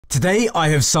Today I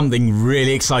have something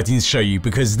really exciting to show you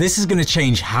because this is going to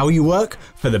change how you work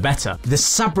for the better. The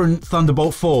Sabrent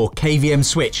Thunderbolt 4 KVM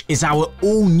switch is our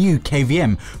all-new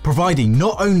KVM, providing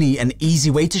not only an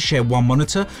easy way to share one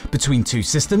monitor between two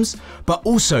systems, but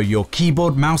also your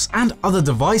keyboard, mouse and other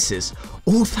devices,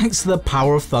 all thanks to the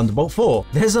power of Thunderbolt 4.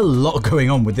 There's a lot going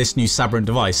on with this new Sabrent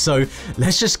device, so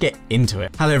let's just get into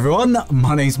it. Hello everyone,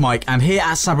 my name's Mike, and here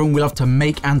at Sabrent we love to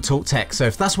make and talk tech, so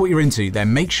if that's what you're into,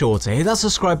 then make sure to hit that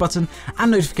subscribe button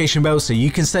and notification bell so you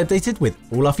can stay updated with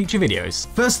all our future videos.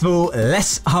 First of all,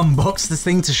 let's unbox this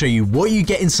thing to show you what you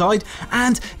get inside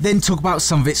and then talk about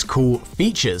some of its cool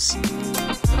features.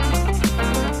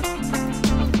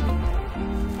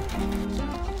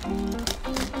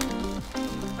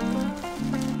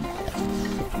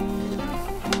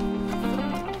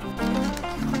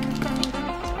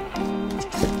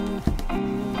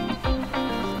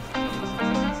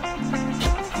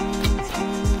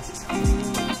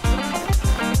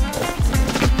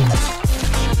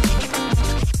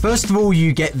 First of all,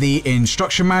 you get the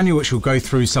instruction manual, which will go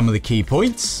through some of the key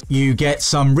points. You get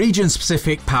some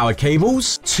region-specific power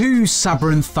cables, 2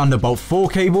 Sabrent Thunderbolt 4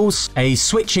 cables, a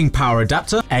switching power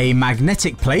adapter, a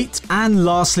magnetic plate, and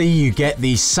lastly, you get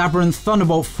the Sabrent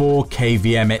Thunderbolt 4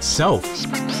 KVM itself.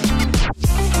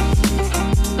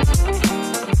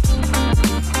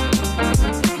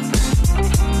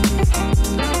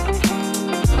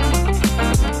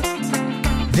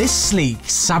 This sleek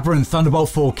Sabrent Thunderbolt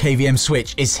 4 KVM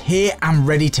switch is here and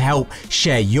ready to help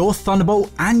share your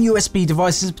Thunderbolt and USB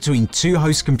devices between two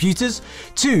host computers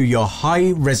to your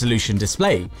high resolution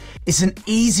display. It's an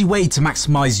easy way to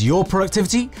maximize your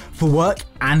productivity for work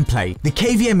and play. The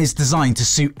KVM is designed to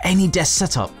suit any desk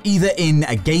setup, either in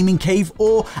a gaming cave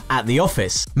or at the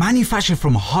office. Manufactured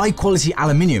from high quality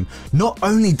aluminium, not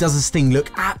only does this thing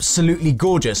look absolutely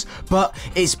gorgeous, but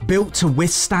it's built to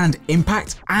withstand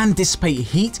impact and dissipate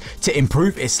heat to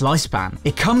improve its lifespan.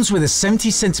 It comes with a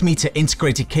 70cm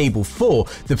integrated cable for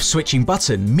the switching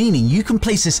button, meaning you can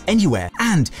place this anywhere,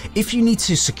 and if you need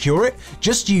to secure it,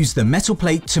 just use the metal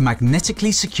plate to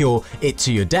magnetically secure it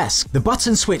to your desk. The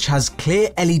button switch has clear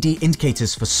LED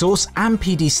indicators for source and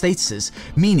PD statuses,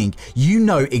 meaning you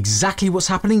know exactly what's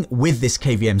happening with this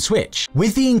KVM switch.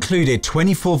 With the included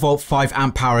 24V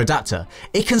 5A power adapter,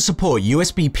 it can support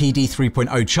USB PD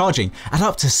 3.0 charging at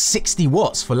up to 60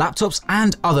 watts for laptops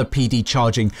and other PD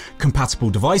charging compatible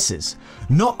devices.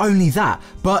 Not only that,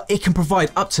 but it can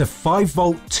provide up to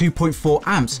 5V 2.4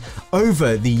 amps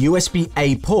over the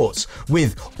USB-A ports,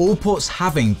 with all ports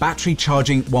having battery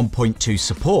charging 1.2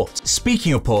 support.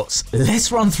 Speaking of ports,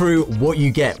 let's run through what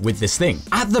you get with this thing.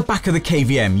 At the back of the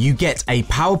KVM, you get a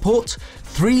power port,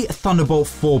 3 Thunderbolt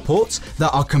 4 ports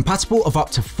that are compatible of up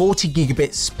to 40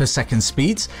 gigabits per second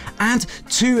speeds, and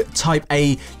 2 Type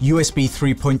A USB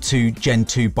 3.2 Gen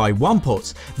 2x1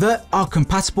 ports that are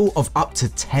compatible of up to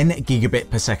 10 gigabit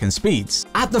per second speeds.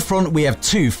 At the front, we have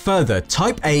 2 further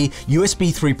Type A USB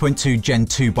 3.2 Gen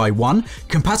 2x1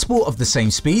 compatible of the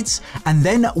same speeds, and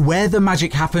then where the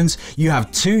magic happens, you have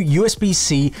 2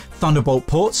 USB-C Thunderbolt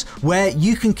ports where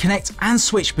you can connect and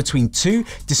switch between 2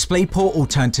 DisplayPort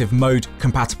alternative mode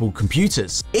compatible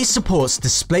computers. It supports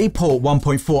DisplayPort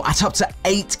 1.4 at up to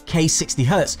 8K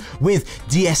 60Hz with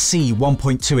DSC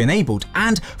 1.2 enabled,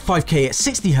 and 5K at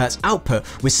 60Hz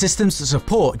output with systems that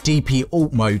support DP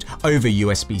Alt mode over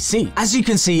USB-C. As you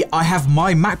can see, I have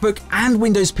my MacBook and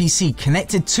Windows PC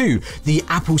connected to the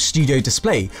Apple Studio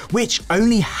display, which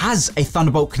only has a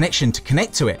Thunderbolt connection to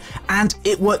connect to it, and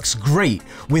it works great.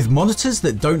 With monitors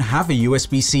that don't have a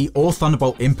USB-C or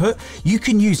Thunderbolt input, you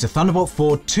can use the Thunderbolt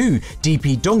 4 to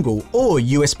DP dongle or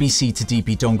USB-C to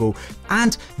DP dongle,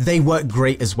 and they work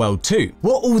great as well too.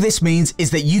 What all this means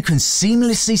is that you can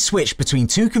seamlessly switch between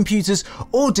two computers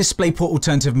or DisplayPort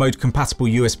alternative mode compatible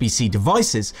USB-C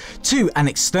devices to an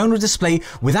external display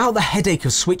without the headache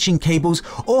of switching cables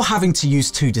or having to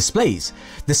use 2 displays.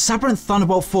 The Sabrent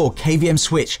Thunderbolt 4 KVM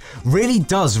switch really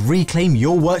does reclaim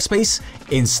your workspace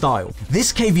in style.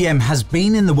 This KVM has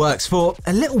been in the works for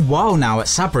a little while now at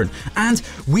Sabrent, and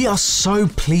we are so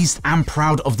pleased and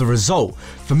proud of the result.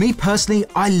 For me personally,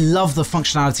 I love the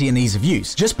functionality and ease of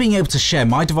use. Just being able to share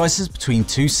my devices between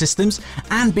 2 systems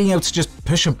and being able to just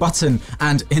push a button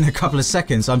and in a couple of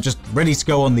seconds I'm just ready to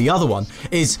go on the other one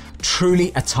is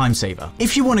truly a time saver.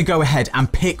 If you want to go ahead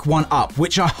and pick one up,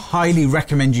 which I highly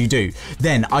recommend you do,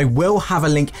 then I will have a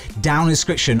link down in the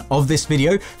description of this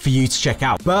video for you to check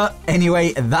out. But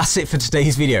anyway, that's it for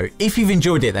today's video. If you've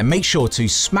enjoyed it, then make sure to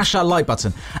smash that like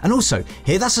button and also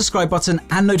hit that subscribe button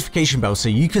and notification bell so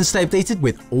you can stay updated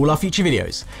with all our future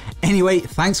videos. Anyway,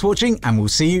 thanks for watching and we'll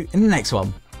see you in the next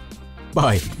one.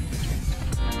 Bye.